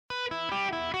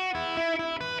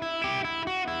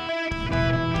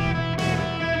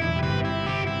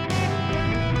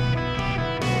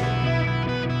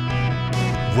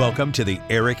Welcome to the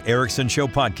Eric Erickson Show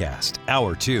podcast,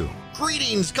 Hour 2.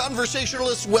 Greetings,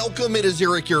 conversationalists. Welcome. It is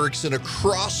Eric Erickson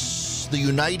across the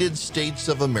United States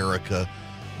of America.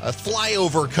 A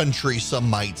flyover country, some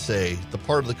might say. The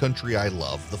part of the country I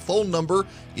love. The phone number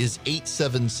is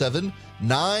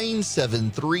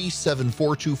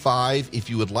 877-973-7425. If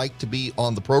you would like to be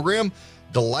on the program,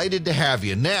 delighted to have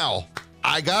you. Now,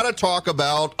 I got to talk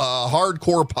about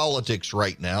hardcore politics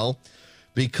right now,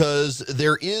 because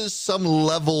there is some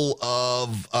level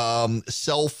of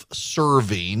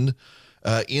self-serving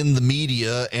in the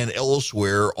media and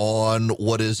elsewhere on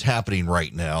what is happening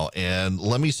right now. And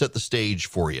let me set the stage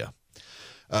for you.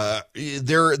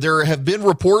 There have been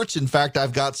reports. In fact,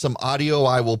 I've got some audio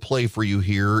I will play for you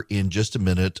here in just a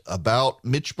minute about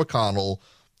Mitch McConnell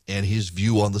and his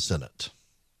view on the Senate.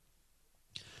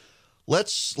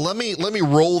 Let me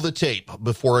roll the tape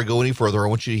before I go any further. I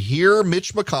want you to hear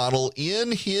Mitch McConnell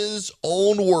in his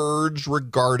own words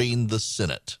regarding the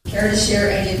Senate. Care to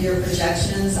share any of your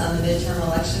projections on the midterm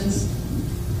elections?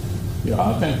 Yeah,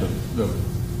 I think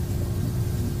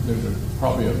there's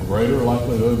probably a greater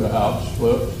likelihood the House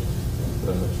flips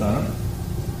than the Senate.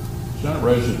 Senate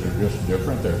races are just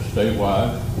different. They're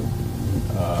statewide.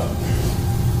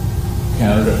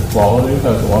 Candidate quality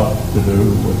has a lot to do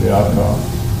with the outcome.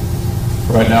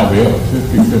 Right now we have a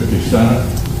 50-50 Senate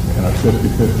and a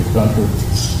 50-50 country,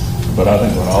 but I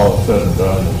think when all is said and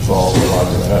done, it's all we're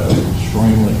likely to have an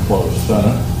extremely close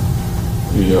Senate,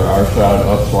 either our side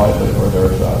up slightly or their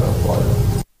side up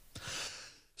slightly.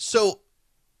 So,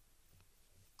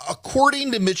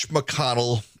 according to Mitch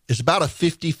McConnell, it's about a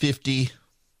 50-50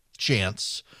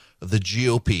 chance of the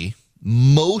GOP.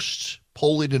 Most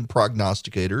polling and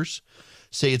prognosticators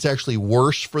say it's actually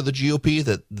worse for the GOP,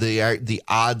 that the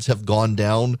odds have gone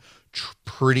down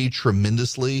pretty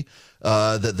tremendously,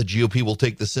 that the GOP will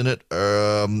take the Senate.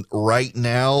 Right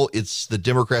now, it's the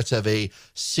Democrats have a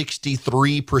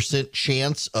 63%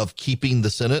 chance of keeping the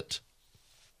Senate.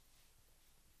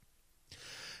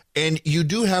 And you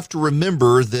do have to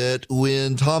remember that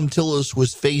when Tom Tillis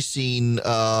was facing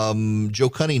Joe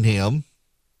Cunningham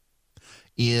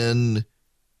in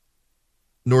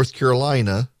North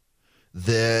Carolina,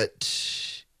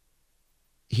 that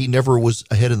he never was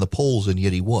ahead in the polls, and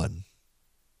yet he won.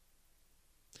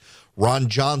 Ron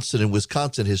Johnson in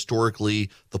Wisconsin, historically,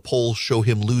 the polls show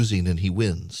him losing, and he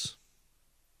wins.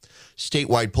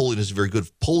 Statewide polling is very good.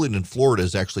 Polling in Florida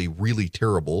is actually really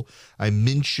terrible. I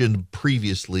mentioned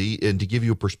previously, and to give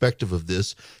you a perspective of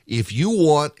this, if you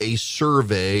want a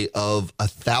survey of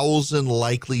 1,000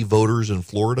 likely voters in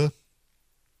Florida,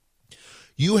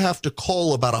 you have to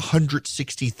call about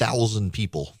 160,000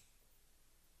 people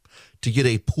to get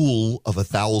a pool of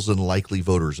 1,000 likely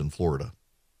voters in Florida.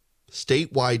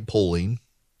 Statewide polling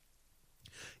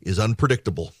is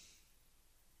unpredictable.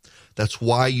 That's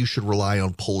why you should rely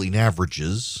on polling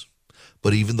averages,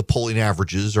 but even the polling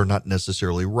averages are not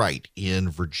necessarily right.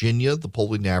 In Virginia, the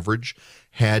polling average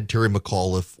had Terry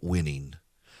McAuliffe winning.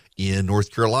 In North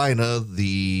Carolina,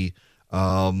 the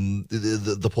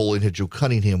polling had Joe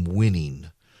Cunningham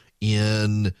winning.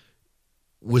 In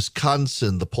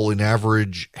Wisconsin, the polling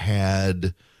average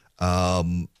had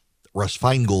Russ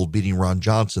Feingold beating Ron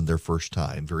Johnson their first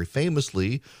time. Very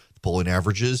famously, the polling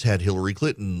averages had Hillary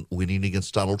Clinton winning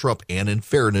against Donald Trump. And in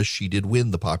fairness, she did win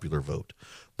the popular vote.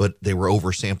 But they were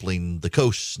oversampling the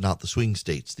coasts, not the swing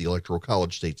states, the electoral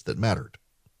college states that mattered.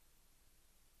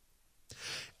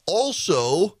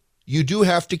 Also, you do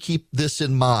have to keep this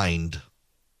in mind,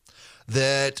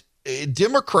 that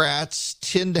Democrats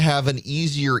tend to have an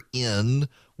easier in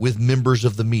with members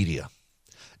of the media.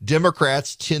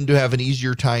 Democrats tend to have an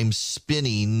easier time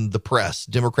spinning the press.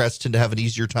 Democrats tend to have an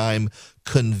easier time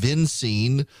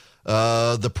convincing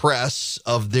the press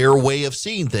of their way of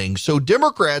seeing things. So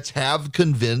Democrats have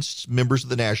convinced members of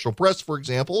the national press, for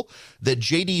example, that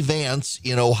J.D. Vance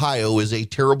in Ohio is a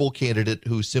terrible candidate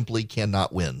who simply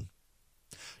cannot win.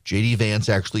 J.D. Vance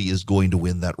actually is going to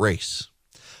win that race.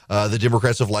 The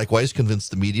Democrats have likewise convinced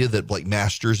the media that Blake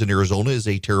Masters in Arizona is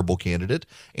a terrible candidate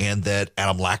and that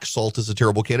Adam Laxalt is a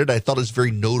terrible candidate. I thought it's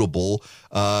very notable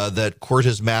that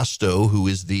Cortez Masto, who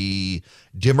is the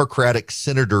Democratic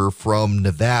senator from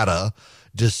Nevada,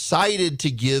 decided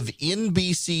to give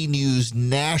NBC News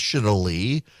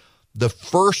nationally the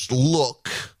first look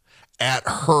at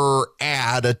her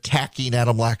ad attacking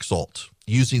Adam Laxalt,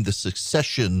 using the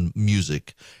Succession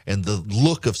music and the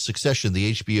look of Succession,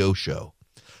 the HBO show.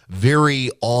 Very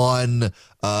HBO,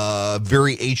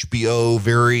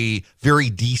 very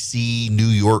DC, New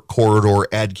York corridor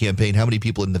ad campaign. How many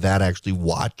people in Nevada actually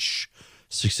watch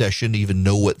Succession, even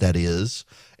know what that is?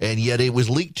 And yet it was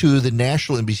leaked to the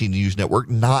national NBC News network,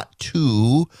 not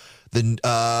to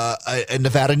a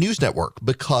Nevada news network,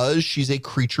 because she's a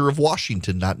creature of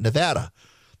Washington, not Nevada.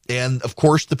 And, of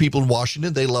course, the people in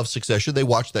Washington, they love Succession. They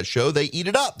watch that show. They eat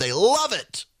it up. They love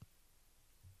it.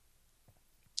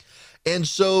 And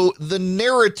so the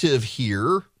narrative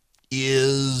here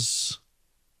is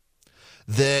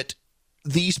that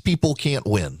these people can't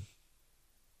win.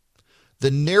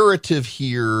 The narrative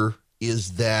here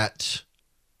is that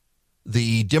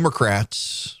the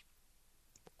Democrats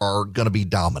are going to be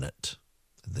dominant.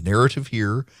 The narrative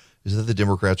here is that the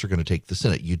Democrats are going to take the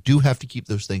Senate. You do have to keep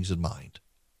those things in mind.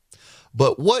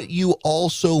 But what you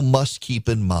also must keep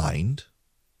in mind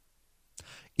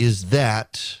is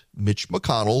that Mitch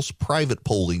McConnell's private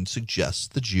polling suggests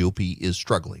the GOP is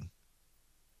struggling.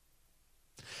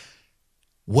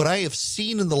 What I have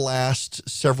seen in the last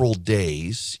several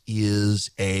days is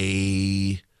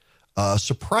a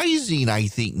surprising, I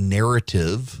think,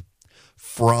 narrative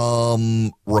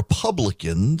from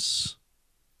Republicans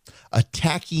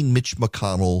attacking Mitch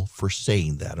McConnell for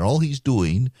saying that. And all he's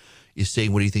doing is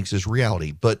saying what he thinks is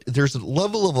reality. But there's a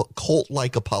level of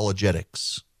cult-like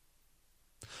apologetics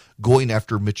going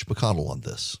after Mitch McConnell on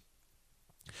this.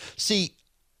 See,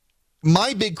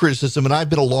 my big criticism, and I've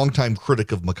been a longtime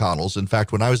critic of McConnell's. In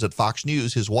fact, when I was at Fox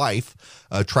News, his wife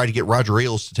tried to get Roger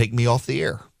Ailes to take me off the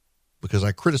air because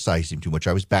I criticized him too much.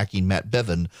 I was backing Matt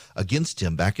Bevin against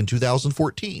him back in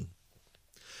 2014.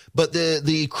 But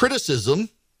the criticism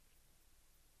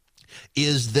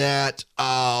is that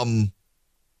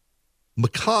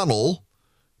McConnell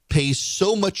pays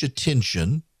so much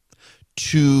attention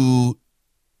to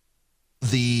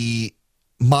the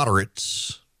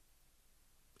moderates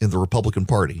in the Republican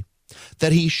Party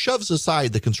that he shoves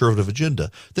aside the conservative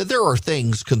agenda, that there are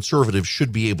things conservatives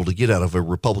should be able to get out of a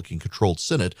Republican-controlled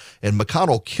Senate, and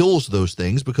McConnell kills those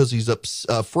things because he's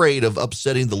afraid of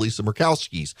upsetting the Lisa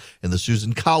Murkowskis and the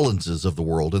Susan Collinses of the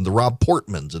world and the Rob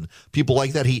Portmans and people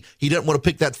like that. He doesn't want to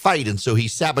pick that fight, and so he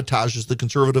sabotages the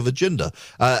conservative agenda.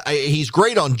 He's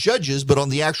great on judges, but on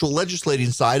the actual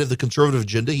legislating side of the conservative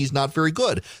agenda, he's not very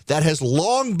good. That has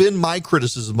long been my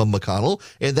criticism of McConnell,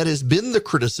 and that has been the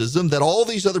criticism that all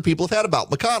these other people have had about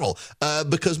McConnell,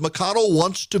 because McConnell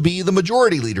wants to be the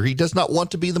majority leader. He does not want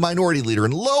to be the minority leader.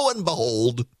 And lo and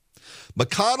behold,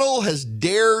 McConnell has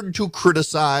dared to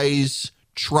criticize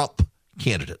Trump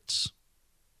candidates.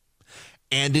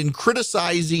 And in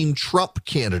criticizing Trump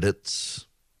candidates,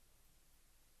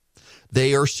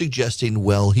 they are suggesting,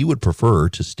 well, he would prefer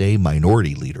to stay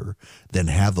minority leader than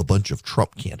have a bunch of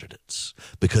Trump candidates.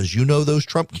 Because you know those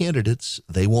Trump candidates,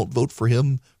 they won't vote for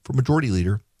him for majority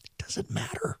leader. It doesn't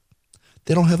matter.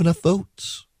 They don't have enough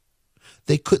votes.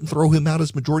 They couldn't throw him out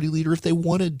as majority leader if they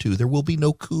wanted to. There will be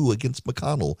no coup against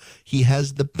McConnell. He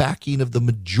has the backing of the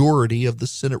majority of the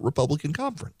Senate Republican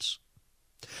Conference.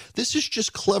 This is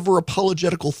just clever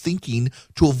apologetical thinking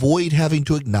to avoid having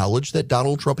to acknowledge that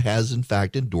Donald Trump has, in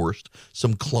fact, endorsed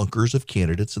some clunkers of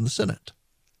candidates in the Senate.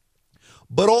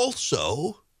 But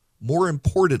also, more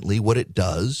importantly, what it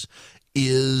does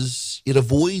is it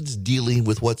avoids dealing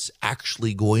with what's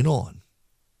actually going on.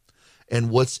 And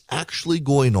what's actually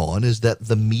going on is that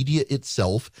the media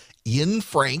itself, in,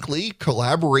 frankly,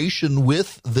 collaboration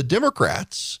with the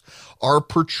Democrats, are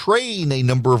portraying a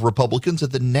number of Republicans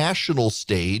at the national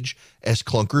stage as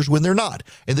clunkers when they're not.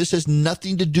 And this has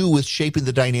nothing to do with shaping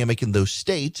the dynamic in those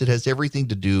states. It has everything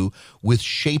to do with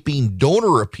shaping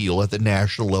donor appeal at the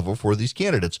national level for these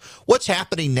candidates. What's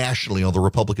happening nationally on the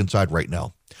Republican side right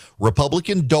now?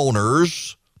 Republican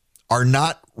donors are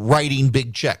not writing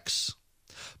big checks,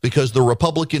 because the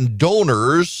Republican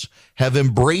donors have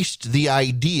embraced the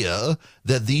idea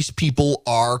that these people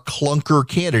are clunker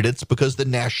candidates because the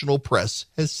national press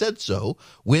has said so,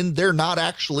 when they're not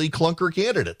actually clunker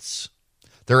candidates.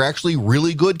 They're actually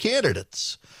really good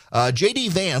candidates. J.D.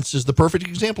 Vance is the perfect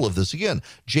example of this. Again,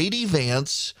 J.D.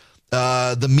 Vance,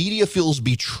 the media feels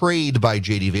betrayed by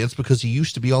J.D. Vance because he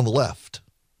used to be on the left.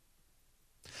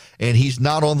 And he's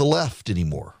not on the left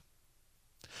anymore.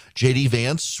 J.D.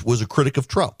 Vance was a critic of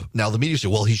Trump. Now, the media say,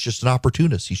 well, he's just an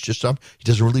opportunist. He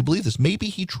doesn't really believe this. Maybe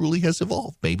he truly has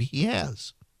evolved. Maybe he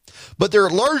has. But they're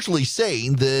largely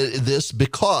saying this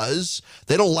because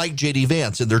they don't like J.D.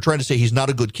 Vance, and they're trying to say he's not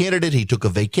a good candidate. He took a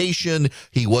vacation.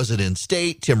 He wasn't in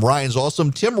state. Tim Ryan's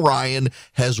awesome. Tim Ryan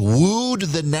has wooed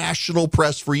the national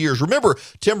press for years. Remember,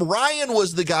 Tim Ryan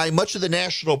was the guy much of the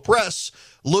national press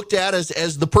looked at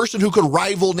as the person who could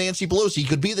rival Nancy Pelosi. He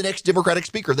could be the next Democratic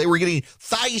speaker. They were getting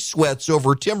thigh sweats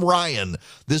over Tim Ryan,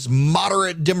 this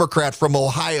moderate Democrat from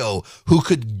Ohio who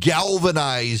could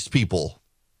galvanize people.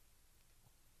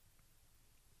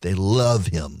 They love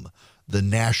him. The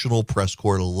National Press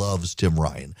Corps loves Tim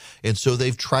Ryan. And so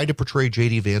they've tried to portray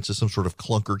J.D. Vance as some sort of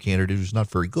clunker candidate who's not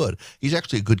very good. He's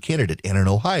actually a good candidate. And in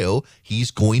Ohio,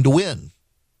 he's going to win.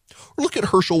 Look at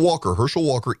Herschel Walker. Herschel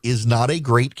Walker is not a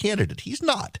great candidate. He's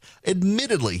not.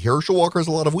 Admittedly, Herschel Walker has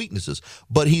a lot of weaknesses,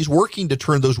 but he's working to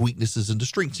turn those weaknesses into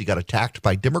strengths. He got attacked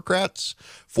by Democrats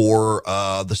for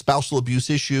the spousal abuse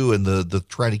issue and the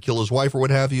trying to kill his wife or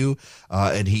what have you.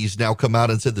 And he's now come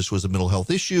out and said this was a mental health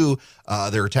issue.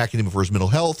 They're attacking him for his mental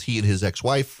health. He and his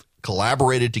ex-wife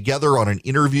collaborated together on an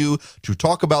interview to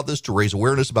talk about this, to raise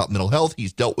awareness about mental health.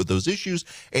 He's dealt with those issues,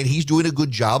 and he's doing a good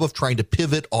job of trying to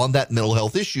pivot on that mental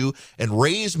health issue and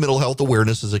raise mental health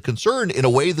awareness as a concern in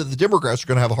a way that the Democrats are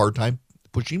going to have a hard time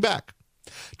pushing back.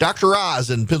 Dr.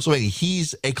 Oz in Pennsylvania,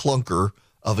 he's a clunker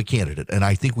of a candidate, and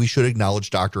I think we should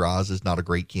acknowledge Dr. Oz is not a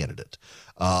great candidate.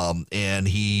 And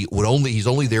he's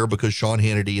only there because Sean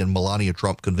Hannity and Melania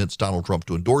Trump convinced Donald Trump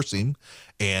to endorse him.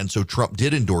 And so Trump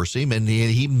did endorse him, and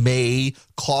he may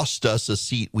cost us a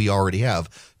seat we already have.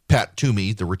 Pat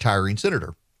Toomey, the retiring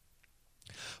senator.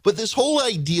 But this whole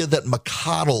idea that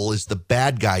McConnell is the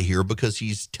bad guy here because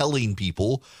he's telling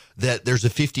people that there's a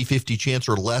 50-50 chance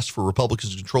or less for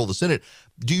Republicans to control the Senate,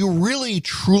 do you really,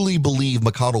 truly believe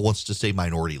McConnell wants to stay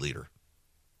minority leader?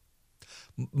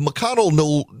 McConnell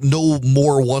no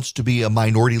more wants to be a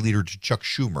minority leader to Chuck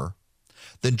Schumer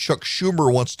than Chuck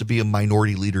Schumer wants to be a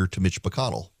minority leader to Mitch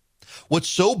McConnell. What's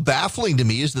so baffling to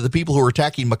me is that the people who are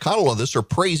attacking McConnell on this are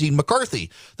praising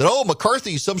McCarthy. That,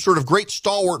 McCarthy's some sort of great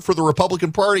stalwart for the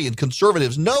Republican Party and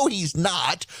conservatives. No, he's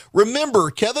not.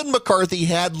 Remember, Kevin McCarthy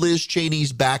had Liz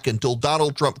Cheney's back until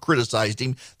Donald Trump criticized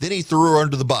him. Then he threw her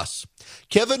under the bus.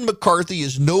 Kevin McCarthy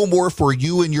is no more for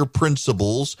you and your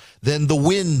principles than the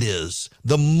wind is.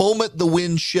 The moment the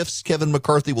wind shifts, Kevin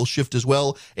McCarthy will shift as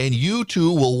well, and you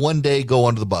too will one day go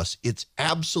under the bus. It's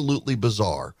absolutely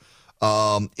bizarre.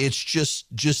 It's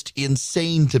just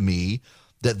insane to me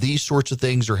that these sorts of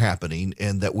things are happening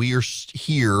and that we are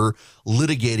here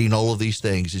litigating all of these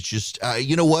things. It's just,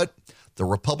 you know what? The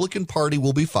Republican Party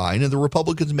will be fine, and the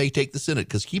Republicans may take the Senate,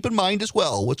 because keep in mind as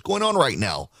well what's going on right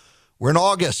now. We're in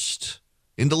August,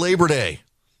 into Labor Day,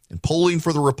 and polling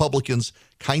for the Republicans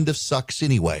kind of sucks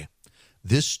anyway.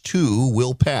 This too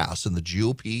will pass, and the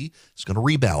GOP is going to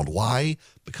rebound. Why?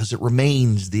 Because it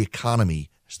remains the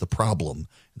economy is the problem.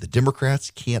 The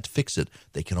Democrats can't fix it.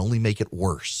 They can only make it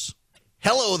worse.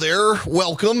 Hello there.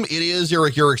 Welcome. It is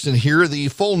Eric Erickson here. The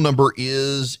phone number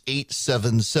is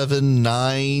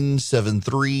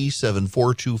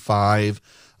 877-973-7425.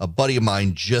 A buddy of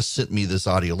mine just sent me this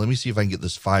audio. Let me see if I can get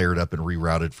this fired up and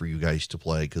rerouted for you guys to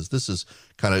play, because this is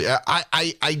kind of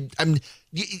I'm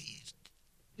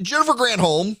Jennifer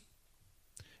Granholm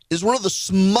is one of the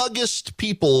smuggest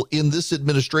people in this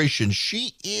administration.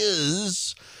 She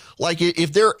is like,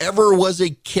 if there ever was a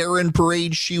Karen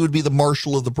parade, she would be the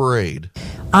marshal of the parade.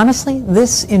 Honestly,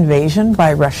 this invasion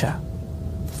by Russia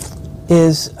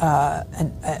is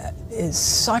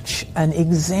such an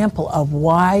example of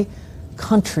why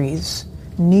countries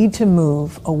need to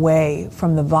move away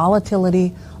from the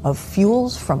volatility of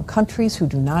fuels from countries who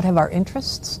do not have our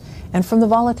interests and from the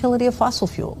volatility of fossil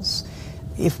fuels.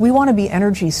 If we want to be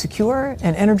energy secure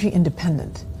and energy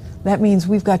independent, that means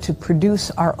we've got to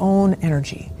produce our own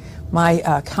energy.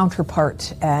 My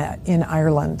counterpart in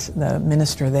Ireland, the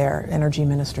minister there, energy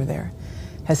minister there,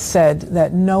 has said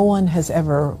that no one has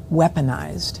ever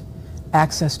weaponized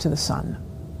access to the sun.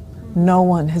 No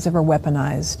one has ever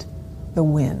weaponized the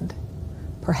wind.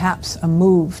 Perhaps a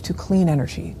move to clean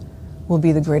energy will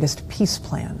be the greatest peace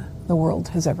plan the world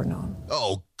has ever known.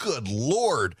 Oh, good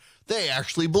Lord. They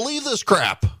actually believe this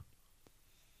crap.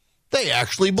 They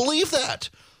actually believe that.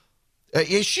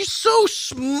 She's so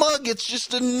smug. It's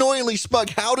just annoyingly smug.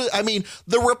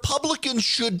 The Republicans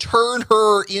should turn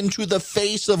her into the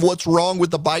face of what's wrong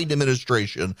with the Biden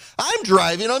administration. I'm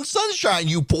driving on sunshine,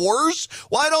 you poors.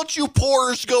 Why don't you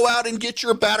poors go out and get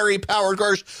your battery-powered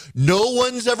cars? No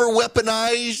one's ever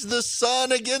weaponized the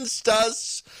sun against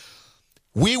us.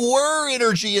 We were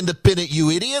energy independent,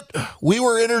 you idiot. We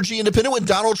were energy independent when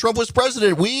Donald Trump was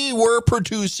president. We were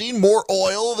producing more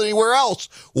oil than anywhere else.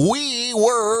 We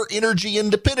were energy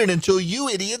independent until you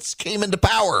idiots came into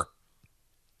power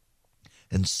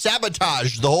and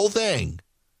sabotaged the whole thing.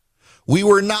 We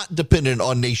were not dependent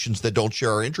on nations that don't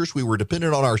share our interests. We were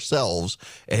dependent on ourselves.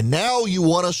 And now you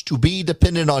want us to be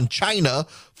dependent on China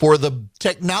for the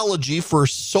technology for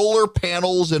solar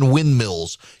panels and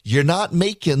windmills. You're not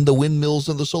making the windmills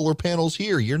and the solar panels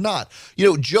here. You're not.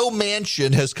 Joe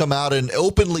Manchin has come out and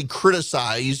openly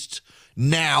criticized,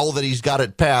 now that he's got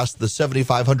it passed, the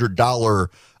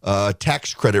 $7,500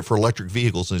 tax credit for electric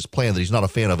vehicles in his plan, that he's not a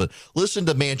fan of it. Listen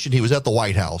to Manchin. He was at the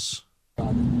White House.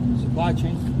 Supply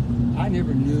chain, I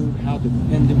never knew how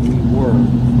dependent we were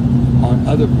on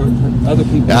other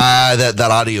people.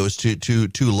 That audio is too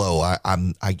low.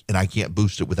 I can't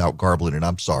boost it without garbling it.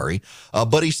 I'm sorry.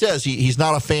 But he says he's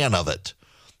not a fan of it.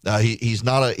 He's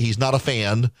not a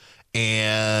fan,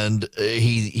 and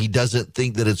he doesn't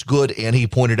think that it's good. And he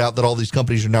pointed out that all these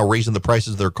companies are now raising the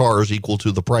prices of their cars equal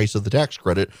to the price of the tax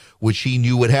credit, which he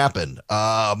knew would happen.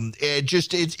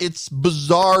 It's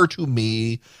bizarre to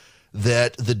me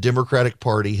that the Democratic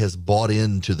Party has bought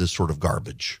into this sort of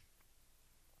garbage.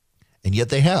 And yet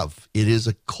they have. It is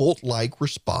a cult-like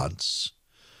response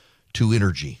to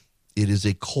energy. It is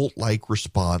a cult-like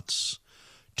response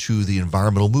to the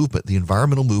environmental movement. The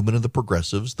environmental movement and the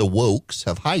progressives, the wokes,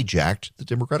 have hijacked the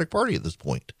Democratic Party at this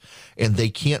point. And they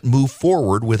can't move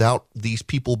forward without these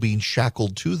people being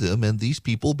shackled to them. And these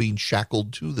people being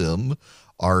shackled to them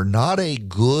are not a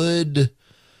good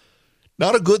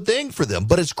thing for them.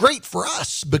 But it's great for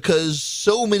us because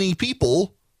so many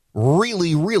people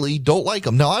really, really don't like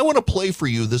them. Now, I want to play for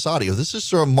you this audio. This is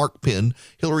from Mark Penn,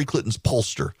 Hillary Clinton's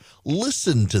pollster.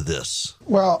 Listen to this.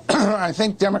 Well, I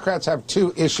think Democrats have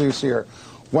two issues here.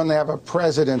 One, they have a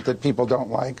president that people don't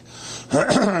like,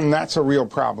 and that's a real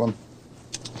problem.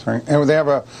 Sorry. And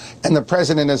the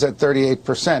president is at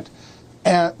 38%.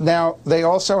 And now they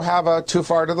also have a too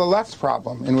far to the left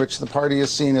problem, in which the party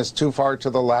is seen as too far to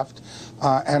the left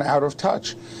and out of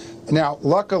touch. Now,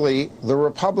 luckily, the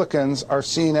Republicans are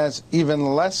seen as even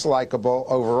less likable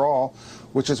overall,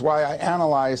 which is why I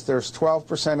analyzed there's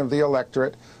 12% of the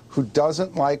electorate who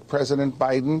doesn't like President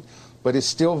Biden, but is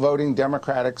still voting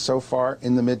Democratic so far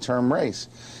in the midterm race.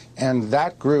 And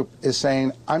that group is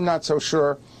saying, I'm not so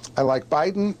sure I like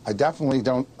Biden. I definitely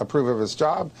don't approve of his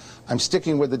job. I'm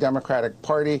sticking with the Democratic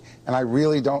Party, and I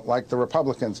really don't like the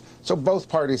Republicans. So both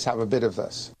parties have a bit of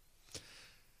this.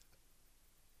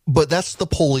 But that's the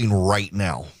polling right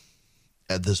now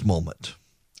at this moment.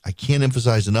 I can't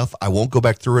emphasize enough. I won't go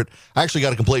back through it. I actually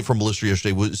got a complaint from a listener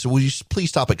yesterday. So will you please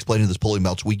stop explaining this polling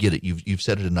melts? We get it. You've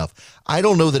said it enough. I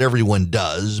don't know that everyone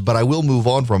does, but I will move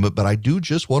on from it. But I do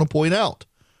just want to point out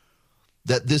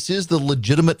that this is the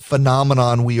legitimate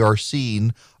phenomenon we are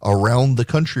seeing around the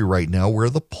country right now, where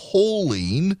the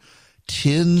polling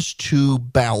tends to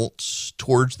bounce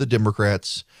towards the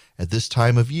Democrats at this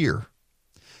time of year.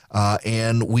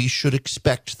 And we should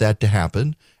expect that to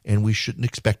happen, and we shouldn't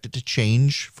expect it to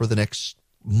change for the next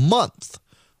month.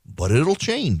 But it'll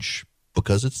change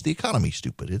because it's the economy,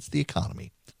 stupid. It's the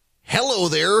economy. Hello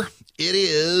there. It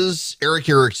is Eric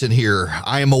Erickson here.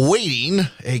 I am awaiting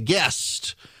a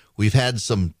guest. We've had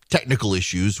some technical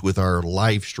issues with our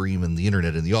live stream and the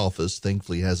internet in the office.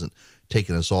 Thankfully, it hasn't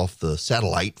taken us off the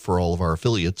satellite for all of our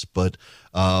affiliates, but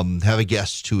have a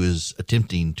guest who is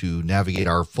attempting to navigate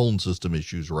our phone system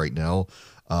issues right now.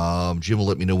 Jim will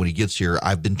let me know when he gets here.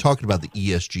 I've been talking about the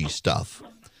ESG stuff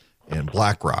and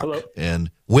BlackRock. Hello.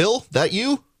 And Will, that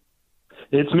you?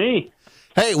 It's me.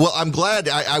 Hey, well, I'm glad.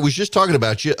 I was just talking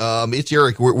about you. It's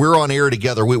Eric. We're on air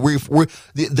together.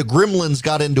 The gremlins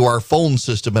got into our phone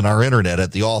system and our internet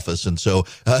at the office, and so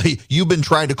you've been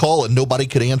trying to call and nobody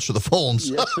could answer the phones.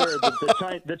 Yes, sir.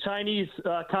 The Chinese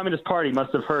Communist Party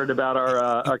must have heard about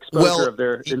our exposure of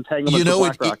their entanglement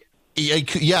with BlackRock.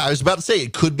 Yeah, I was about to say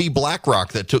it could be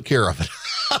BlackRock that took care of it.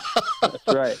 That's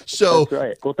right. So that's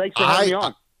right. Well, thanks for having me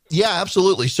on. Yeah,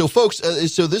 absolutely. So, folks,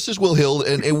 so this is Will Hill.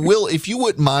 And Will, if you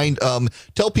wouldn't mind,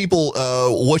 tell people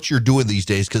what you're doing these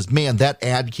days, because, man, that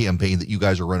ad campaign that you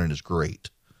guys are running is great.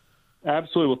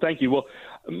 Absolutely. Well, thank you. Well,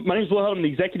 my name is Will Hill. I'm the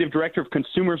Executive Director of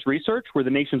Consumers Research. We're the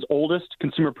nation's oldest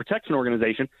consumer protection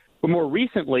organization. But more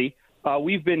recently,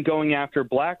 we've been going after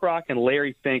BlackRock and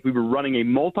Larry Fink. We were running a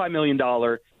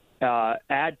multi-million-dollar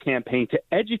ad campaign to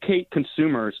educate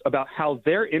consumers about how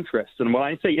their interests, and when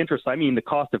I say interests, I mean the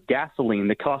cost of gasoline,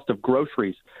 the cost of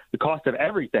groceries, the cost of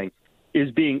everything,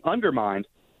 is being undermined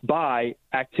by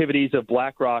activities of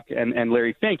BlackRock and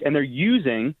Larry Fink. And they're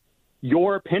using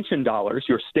your pension dollars,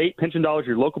 your state pension dollars,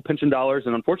 your local pension dollars,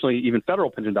 and unfortunately even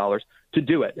federal pension dollars to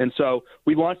do it. And so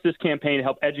we launched this campaign to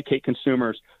help educate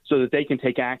consumers so that they can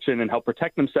take action and help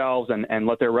protect themselves and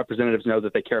let their representatives know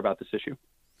that they care about this issue.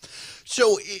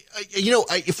 So,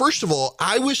 first of all,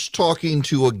 I was talking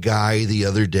to a guy the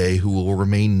other day who will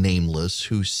remain nameless,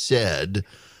 who said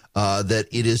that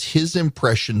it is his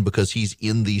impression, because he's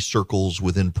in these circles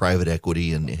within private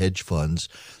equity and hedge funds,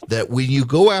 that when you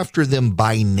go after them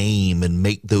by name and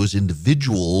make those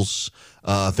individuals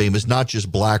famous, not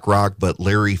just BlackRock, but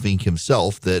Larry Fink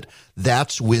himself,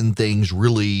 that's when things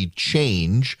really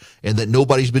change, and that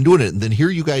nobody's been doing it. And then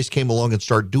here you guys came along and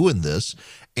start doing this.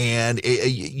 And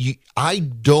I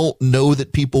don't know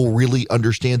that people really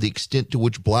understand the extent to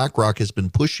which BlackRock has been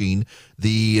pushing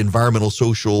the environmental,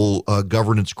 social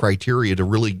governance criteria to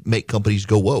really make companies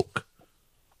go woke.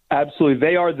 Absolutely.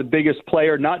 They are the biggest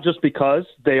player, not just because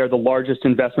they are the largest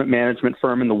investment management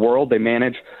firm in the world. They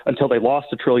manage, until they lost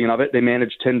 $1 trillion of it, they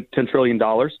manage $10 trillion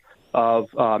of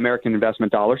American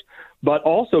investment dollars, but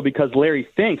also because Larry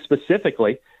Fink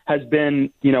specifically has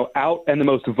been, out and the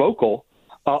most vocal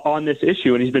on this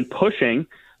issue, and he's been pushing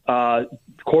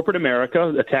corporate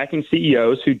America, attacking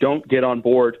CEOs who don't get on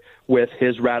board with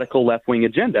his radical left-wing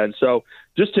agenda. And so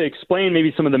just to explain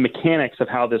maybe some of the mechanics of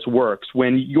how this works,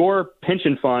 when your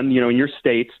pension fund, in your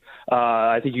states,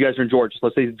 I think you guys are in Georgia, so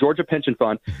let's say the Georgia Pension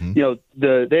Fund, they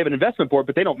have an investment board,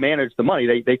 but they don't manage the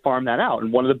money. They farm that out.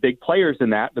 And one of the big players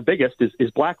in that, the biggest,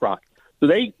 is BlackRock. So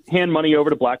they hand money over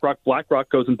to BlackRock. BlackRock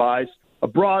goes and buys a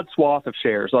broad swath of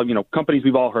shares of, companies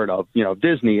we've all heard of,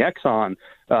 Disney, Exxon,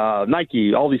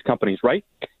 Nike, all these companies, right?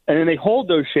 And then they hold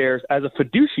those shares as a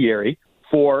fiduciary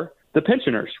for the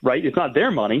pensioners, right? It's not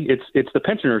their money, it's the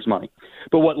pensioners' money.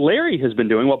 But what Larry has been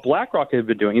doing, what BlackRock has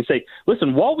been doing, is say,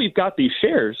 listen, while we've got these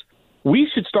shares, we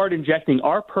should start injecting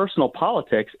our personal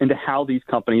politics into how these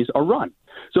companies are run.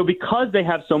 So because they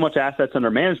have so much assets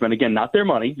under management, again, not their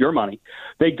money, your money,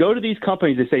 they go to these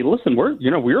companies, they say, listen, we're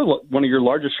one of your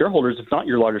largest shareholders, if not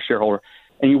your largest shareholder,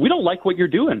 and we don't like what you're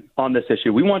doing on this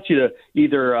issue. We want you to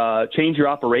either change your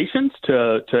operations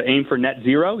to aim for net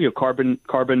zero, carbon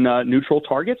neutral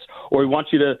targets, or we want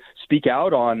you to speak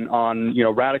out on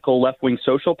radical left-wing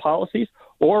social policies,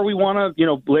 or we want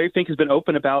to, Larry Fink has been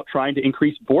open about trying to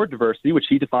increase board diversity, which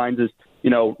he defines as,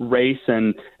 race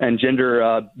and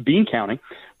gender bean counting.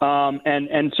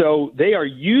 And so they are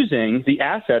using the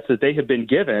assets that they have been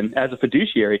given as a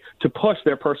fiduciary to push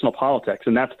their personal politics.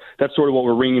 And that's sort of what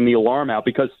we're ringing the alarm out,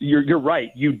 because you're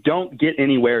right. You don't get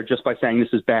anywhere just by saying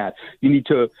this is bad. You need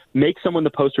to make someone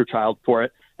the poster child for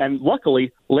it. And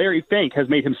luckily, Larry Fink has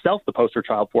made himself the poster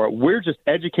child for it. We're just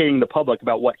educating the public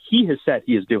about what he has said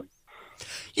he is doing.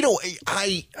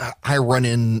 I run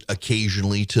in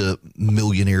occasionally to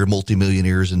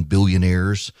multimillionaires and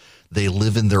billionaires. They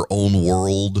live in their own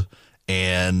world,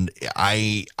 and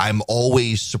I'm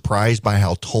always surprised by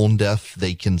how tone deaf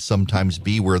they can sometimes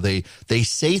be, where they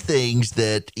say things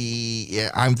that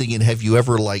I'm thinking, have you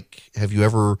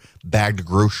ever bagged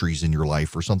groceries in your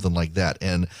life or something like that?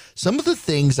 And some of the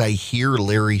things I hear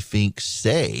Larry Fink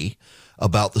say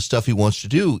about the stuff he wants to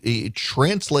do, it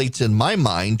translates in my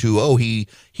mind to, he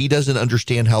doesn't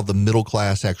understand how the middle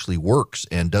class actually works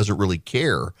and doesn't really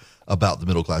care about the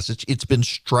middle class. It's been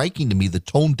striking to me, the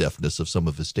tone deafness of some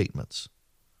of his statements.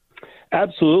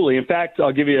 Absolutely. In fact,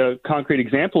 I'll give you a concrete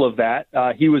example of that.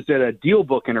 He was at a Deal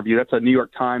Book interview. That's a New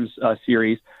York Times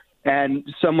series. And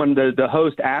the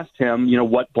host asked him,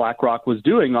 what BlackRock was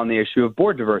doing on the issue of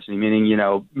board diversity, meaning,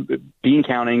 bean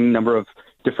counting, number of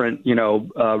different,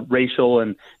 racial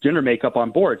and gender makeup on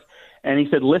boards. And he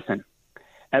said, listen,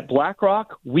 at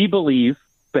BlackRock, we believe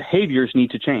behaviors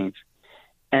need to change,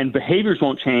 and behaviors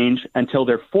won't change until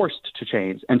they're forced to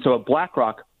change. And so at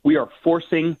BlackRock, we are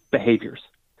forcing behaviors.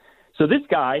 So this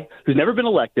guy who's never been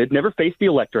elected, never faced the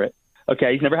electorate,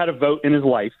 okay, he's never had a vote in his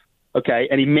life, okay,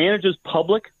 and he manages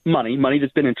public money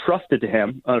that's been entrusted to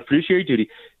him on a fiduciary duty,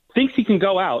 thinks he can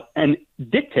go out and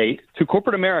dictate to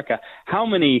corporate America how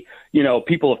many,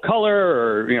 people of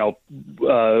color or,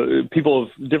 people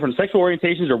of different sexual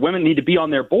orientations or women need to be on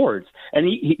their boards. And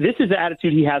this is the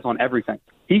attitude he has on everything.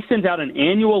 He sends out an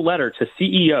annual letter to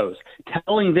CEOs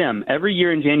telling them every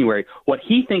year in January what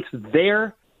he thinks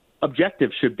their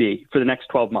objective should be for the next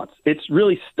 12 months. It's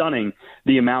really stunning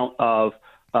the amount of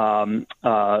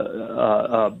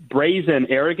brazen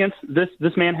arrogance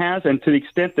this man has, and to the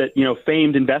extent that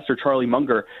famed investor Charlie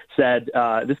Munger said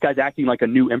this guy's acting like a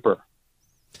new emperor.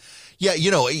 Yeah,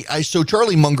 so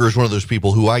Charlie Munger is one of those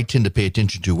people who I tend to pay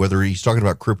attention to, whether he's talking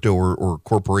about crypto or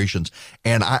corporations.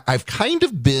 And I've kind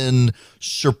of been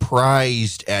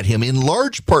surprised at him in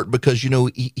large part because,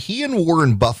 he and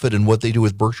Warren Buffett and what they do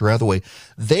with Berkshire Hathaway,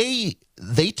 they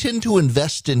tend to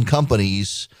invest in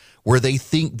companies where they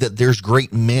think that there's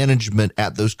great management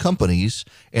at those companies,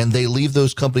 and they leave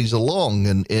those companies alone.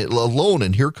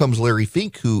 And here comes Larry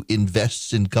Fink, who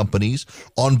invests in companies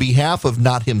on behalf of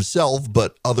not himself,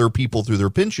 but other people through their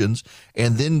pensions,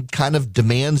 and then kind of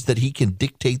demands that he can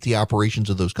dictate the operations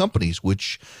of those companies,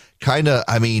 which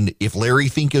if Larry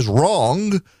Fink is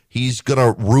wrong, he's going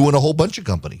to ruin a whole bunch of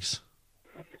companies.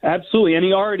 Absolutely, and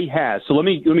he already has. So let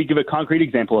me give a concrete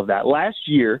example of that. Last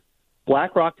year,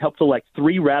 BlackRock helped elect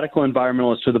 3 radical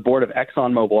environmentalists to the board of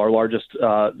ExxonMobil, our largest,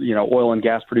 oil and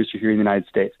gas producer here in the United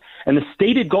States. And the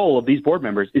stated goal of these board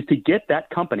members is to get that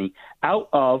company out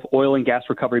of oil and gas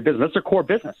recovery business. That's their core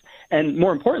business. And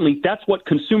more importantly, that's what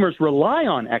consumers rely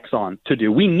on Exxon to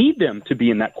do. We need them to be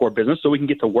in that core business so we can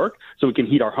get to work, so we can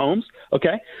heat our homes.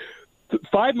 Okay.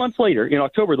 5 months later, in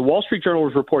October, the Wall Street Journal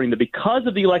was reporting that because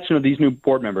of the election of these new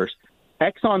board members,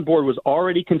 Exxon board was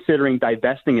already considering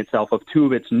divesting itself of 2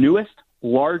 of its newest,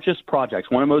 largest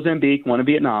projects, one in Mozambique, one in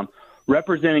Vietnam,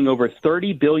 representing over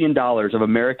 $30 billion of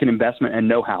American investment and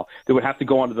know-how that would have to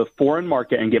go onto the foreign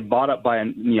market and get bought up by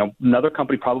another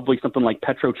company, probably something like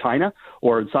PetroChina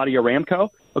or Saudi Aramco.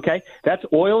 Okay, that's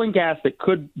oil and gas that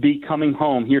could be coming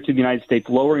home here to the United States,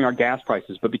 lowering our gas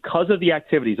prices. But because of the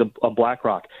activities of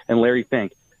BlackRock and Larry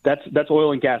Fink, that's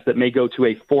oil and gas that may go to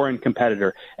a foreign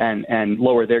competitor and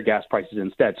lower their gas prices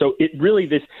instead. So it really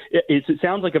it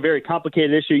sounds like a very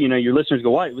complicated issue. Your listeners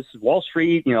go, "Why? This is Wall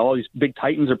Street. All these big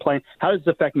titans are playing. How does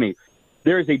this affect me?"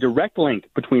 There is a direct link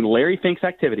between Larry Fink's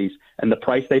activities and the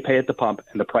price they pay at the pump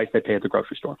and the price they pay at the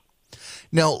grocery store.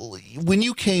 Now, when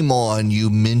you came on, you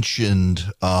mentioned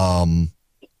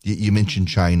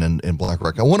China and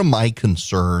BlackRock. One of my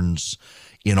concerns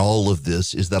in all of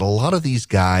this is that a lot of these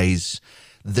guys,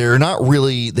 they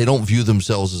don't view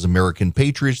themselves as American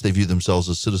patriots. They view themselves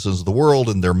as citizens of the world,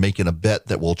 and they're making a bet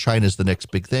that, well, China's the next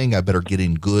big thing. I better get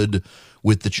in good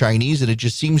with the Chinese. And it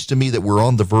just seems to me that we're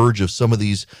on the verge of some of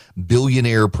these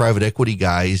billionaire private equity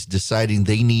guys deciding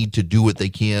they need to do what they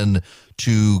can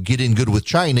to get in good with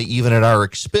China, even at our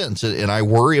expense. And I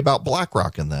worry about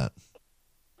BlackRock in that.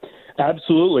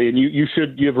 Absolutely. And you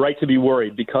have right to be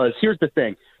worried, because here's the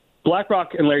thing.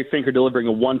 BlackRock and Larry Fink are delivering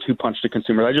a 1-2 punch to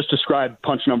consumers. I just described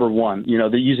punch number 1.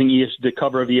 They're using the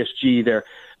cover of ESG.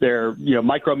 They're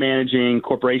micromanaging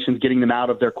corporations, getting them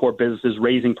out of their core businesses,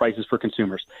 raising prices for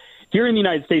consumers. Here in the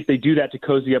United States, they do that to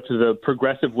cozy up to the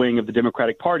progressive wing of the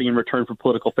Democratic Party in return for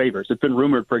political favors. It's been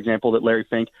rumored, for example, that Larry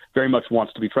Fink very much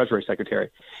wants to be Treasury Secretary.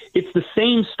 It's the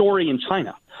same story in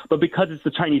China, but because it's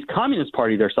the Chinese Communist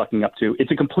Party they're sucking up to,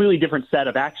 it's a completely different set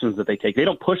of actions that they take. They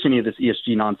don't push any of this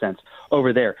ESG nonsense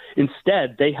over there.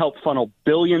 Instead, they help funnel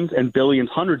billions and billions,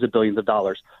 hundreds of billions of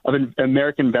dollars of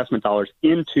American investment dollars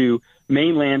into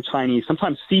mainland Chinese,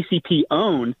 sometimes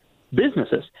CCP-owned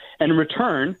businesses. And in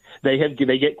return, they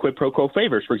get quid pro quo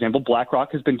favors. For example,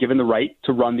 BlackRock has been given the right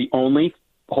to run the only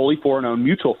wholly foreign-owned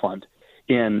mutual fund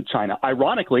in China.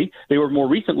 Ironically, they were more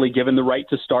recently given the right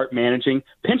to start managing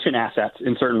pension assets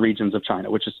in certain regions of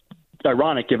China, which is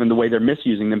ironic given the way they're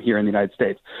misusing them here in the United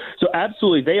States. So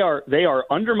absolutely, they are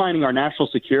undermining our national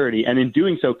security, and in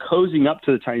doing so, cozying up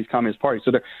to the Chinese Communist Party.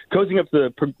 So they're cozying up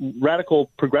to the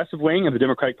radical progressive wing of the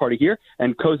Democratic Party here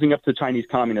and cozying up to the Chinese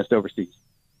communists overseas.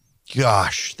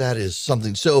 Gosh, that is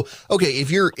something. So, okay, if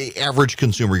you're an average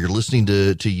consumer, you're listening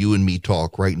to you and me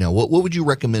talk right now, what would you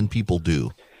recommend people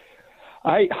do?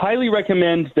 I highly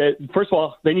recommend that, first of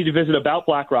all, they need to visit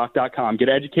aboutblackrock.com, get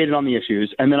educated on the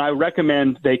issues, and then I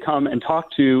recommend they come and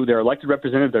talk to their elected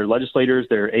representatives, their legislators,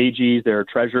 their AGs, their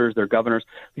treasurers, their governors,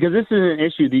 because this is an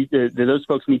issue that those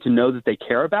folks need to know that they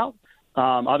care about.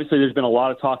 Obviously, there's been a lot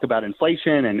of talk about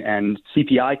inflation and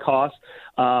CPI costs.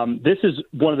 This is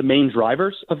one of the main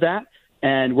drivers of that.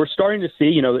 And we're starting to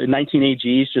see, 19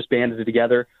 AGs just banded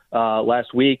together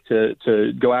last week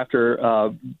to go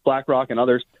after BlackRock and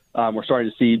others. We're starting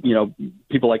to see,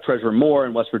 people like Treasurer Moore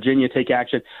in West Virginia take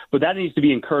action, but that needs to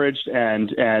be encouraged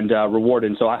and rewarded.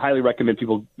 And so I highly recommend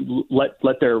people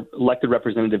let their elected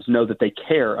representatives know that they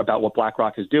care about what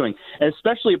BlackRock is doing, and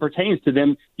especially it pertains to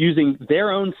them using their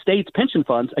own state's pension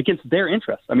funds against their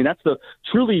interests. I mean, that's the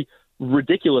truly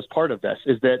ridiculous part of this,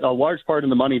 is that a large part of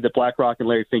the money that BlackRock and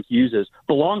Larry Fink uses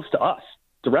belongs to us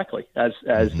directly as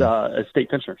state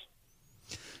pensioners.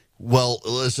 Well,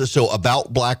 so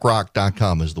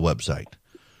aboutblackrock.com is the website.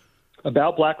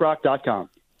 Aboutblackrock.com.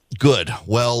 Good.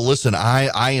 Well, listen,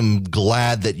 I am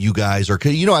glad that you guys are,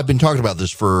 I've been talking about this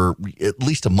for at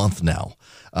least a month now.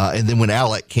 And then when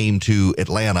Alec came to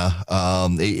Atlanta,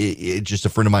 just a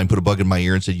friend of mine put a bug in my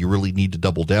ear and said, you really need to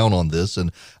double down on this,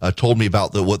 and told me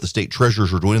about what the state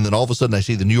treasurers were doing. And then all of a sudden I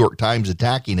see the New York Times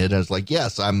attacking it. And I was like,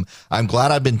 yes, I'm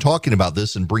glad I've been talking about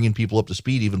this and bringing people up to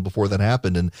speed even before that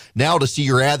happened. And now to see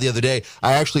your ad the other day,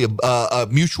 I actually, a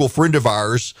mutual friend of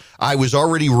ours, I was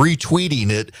already retweeting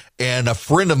it, and a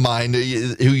friend of mine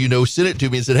who sent it to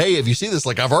me and said, hey, have you seen this?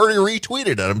 Like, I've already retweeted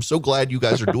it. I'm so glad you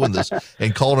guys are doing this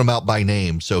and calling them out by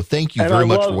name. So thank you very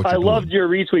much for what you're doing. I loved your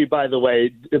retweet, by the way.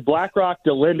 BlackRock,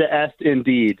 Delinda Est,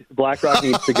 indeed. BlackRock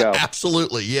needs to go.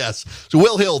 Absolutely, yes. So,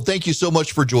 Will Hill, thank you so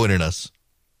much for joining us.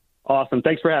 Awesome.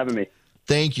 Thanks for having me.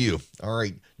 Thank you. All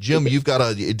right. Jim, you've got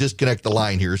to disconnect the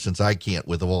line here since I can't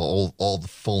with all the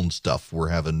phone stuff we're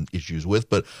having issues with.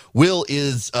 But Will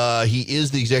is he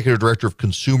is the executive director of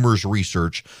Consumers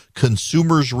Research.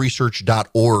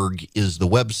 Consumersresearch.org is the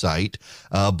website.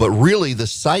 But really, the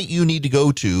site you need to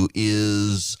go to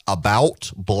is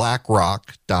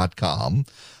aboutblackrock.com.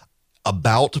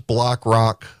 About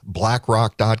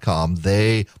BlackRock.com.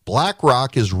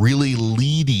 BlackRock is really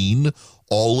leading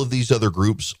all of these other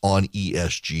groups on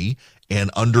ESG and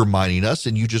undermining us.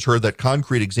 And you just heard that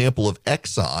concrete example of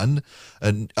Exxon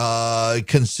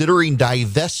considering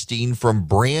divesting from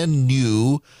brand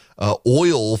new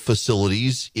oil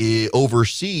facilities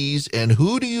overseas. And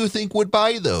who do you think would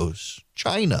buy those?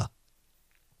 China.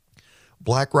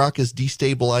 BlackRock is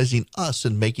destabilizing us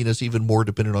and making us even more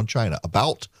dependent on China.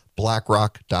 About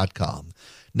BlackRock.com.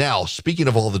 Now, speaking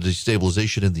of all the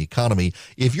destabilization in the economy,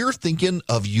 if you're thinking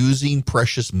of using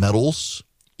precious metals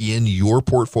in your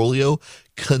portfolio,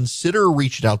 consider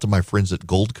reaching out to my friends at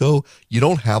Goldco. You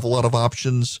don't have a lot of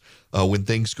options when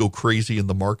things go crazy in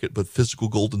the market, but physical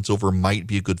gold and silver might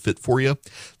be a good fit for you.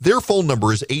 Their phone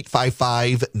number is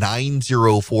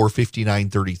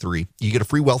 855-904-5933. You get a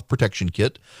free wealth protection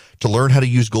kit to learn how to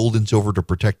use gold and silver to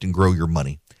protect and grow your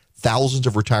money. Thousands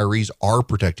of retirees are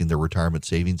protecting their retirement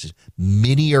savings.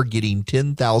 Many are getting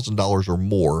 $10,000 or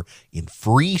more in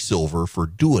free silver for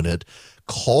doing it.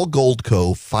 Call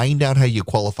Goldco, find out how you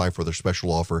qualify for their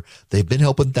special offer. They've been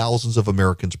helping thousands of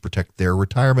Americans protect their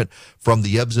retirement from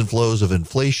the ebbs and flows of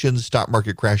inflation, stock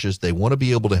market crashes. They want to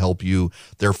be able to help you.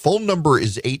 Their phone number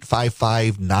is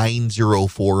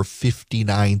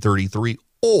 855-904-5933.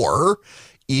 Or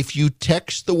if you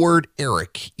text the word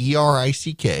Eric,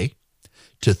 E-R-I-C-K,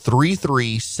 to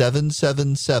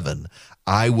 33777,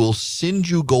 I will send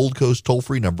you Goldco's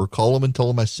toll-free number. Call them and tell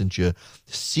them I sent you.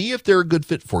 See if they're a good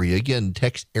fit for you. Again,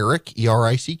 text Eric,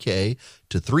 E-R-I-C-K,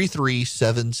 to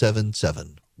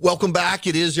 33777. Welcome back.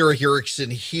 It is Eric Erickson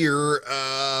here.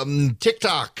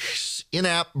 TikTok's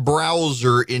in-app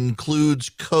browser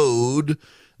includes code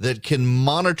that can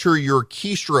monitor your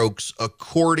keystrokes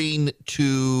according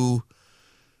to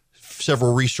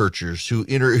several researchers who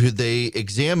they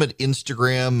examined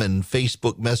Instagram and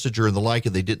Facebook Messenger and the like,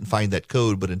 and they didn't find that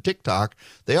code, but in TikTok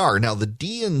they are. Now the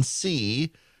DNC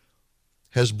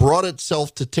has brought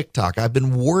itself to TikTok. I've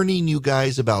been warning you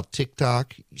guys about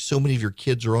TikTok. So many of your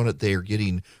kids are on it. They are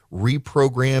getting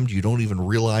reprogrammed. You don't even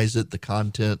realize it. The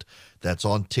content that's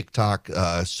on TikTok,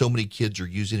 so many kids are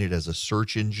using it as a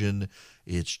search engine.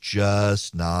 It's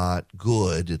just not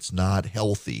good. It's not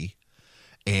healthy.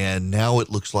 And now it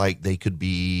looks like they could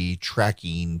be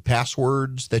tracking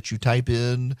passwords that you type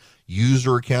in,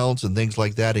 user accounts, and things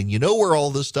like that. And you know where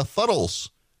all this stuff funnels?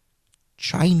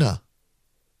 China.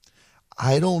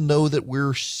 I don't know that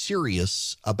we're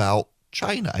serious about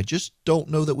China. I just don't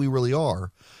know that we really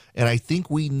are. And I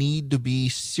think we need to be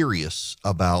serious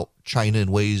about China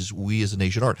in ways we as a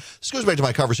nation aren't. This goes back to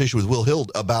my conversation with Will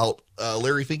Hild about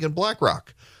Larry Fink and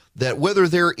BlackRock. That whether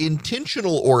they're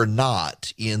intentional or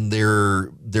not in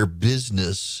their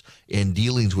business and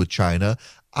dealings with China,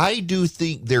 I do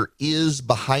think there is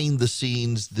behind the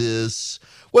scenes this,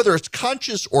 whether it's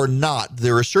conscious or not,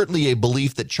 there is certainly a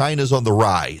belief that China's on the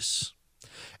rise.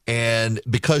 And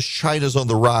because China's on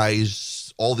the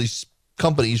rise, all these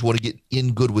companies want to get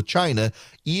in good with China,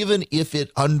 even if it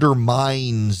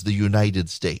undermines the United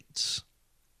States.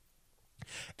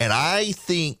 And I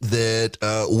think that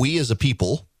we as a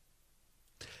people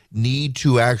need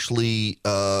to actually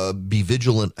be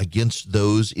vigilant against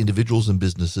those individuals and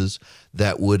businesses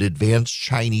that would advance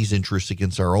Chinese interests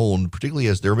against our own, particularly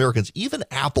as they're Americans. Even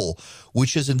Apple,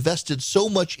 which has invested so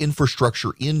much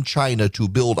infrastructure in China to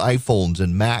build iPhones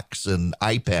and Macs and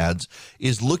iPads,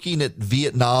 is looking at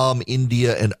Vietnam,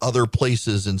 India, and other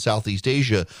places in Southeast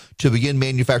Asia to begin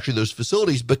manufacturing those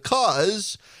facilities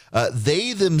because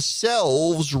they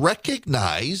themselves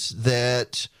recognize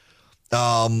that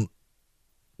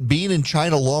being in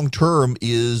China long-term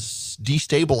is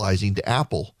destabilizing to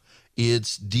Apple.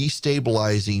 It's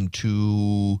destabilizing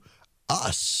to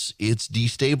us. It's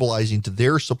destabilizing to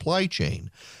their supply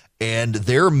chain. And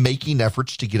they're making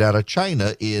efforts to get out of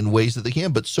China in ways that they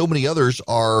can. But so many others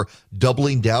are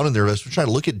doubling down in their investment. Trying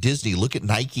to look at Disney, look at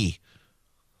Nike.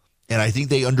 And I think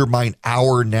they undermine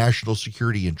our national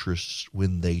security interests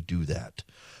when they do that.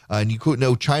 And you could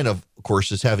know China, of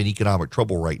course, is having economic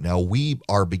trouble right now. We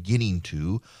are beginning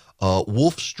to.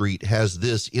 Wolf Street has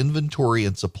this inventory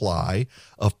and supply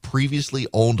of previously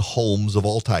owned homes of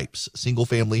all types,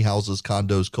 single-family houses,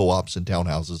 condos, co-ops, and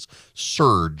townhouses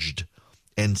surged,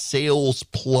 and sales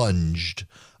plunged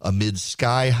amid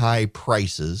sky-high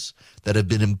prices that have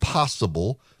been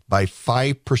impossible by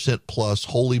 5% plus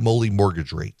holy moly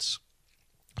mortgage rates.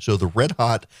 So the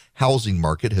red-hot housing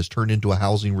market has turned into a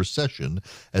housing recession,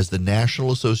 as the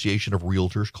National Association of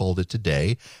Realtors called it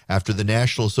today, after the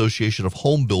National Association of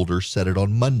Home Builders said it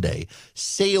on Monday.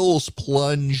 Sales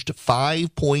plunged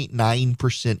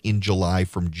 5.9% in July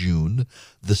from June,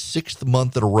 the sixth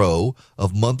month in a row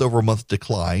of month-over-month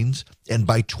declines, and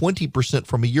by 20%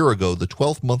 from a year ago, the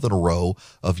 12th month in a row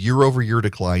of year-over-year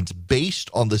declines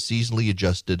based on the seasonally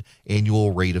adjusted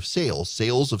annual rate of sales.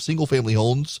 Sales of single-family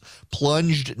homes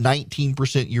plunged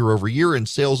 19% year-over-year, and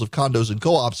sales of condos and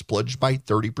co-ops plunged by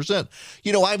 30%.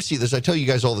 You know, I've seen this. I tell you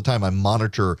guys all the time, I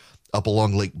monitor up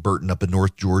along Lake Burton, up in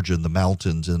North Georgia in the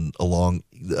mountains, and along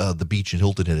the beach in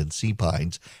Hilton Head and Sea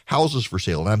Pines, houses for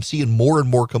sale. And I'm seeing more and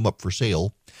more come up for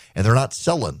sale, and they're not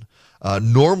selling.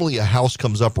 Normally a house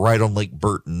comes up right on Lake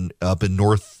Burton up in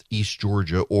northeast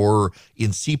Georgia, or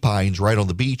in Sea Pines right on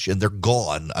the beach, and they're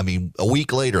gone. I mean, a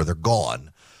week later, they're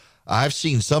gone. I've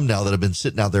seen some now that have been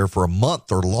sitting out there for a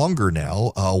month or longer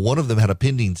now. One of them had a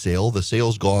pending sale. The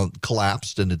sale's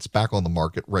collapsed, and it's back on the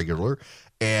market regular.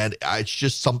 And it's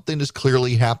just something is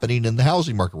clearly happening in the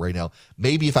housing market right now.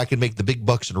 Maybe if I can make the big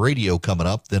bucks in radio coming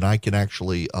up, then I can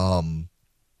actually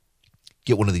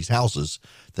get one of these houses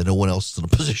that no one else is in a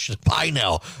position to buy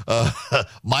now.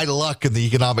 My luck in the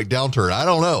economic downturn. I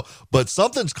don't know. But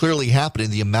something's clearly happening.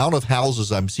 The amount of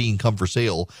houses I'm seeing come for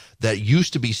sale that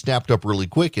used to be snapped up really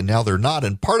quick, and now they're not.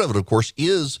 And part of it, of course,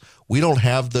 is we don't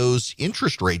have those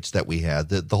interest rates that we had.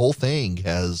 That the whole thing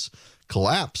has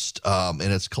collapsed, and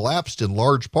it's collapsed in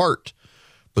large part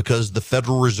because the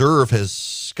Federal Reserve has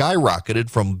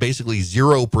skyrocketed from basically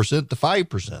 0% to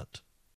 5%.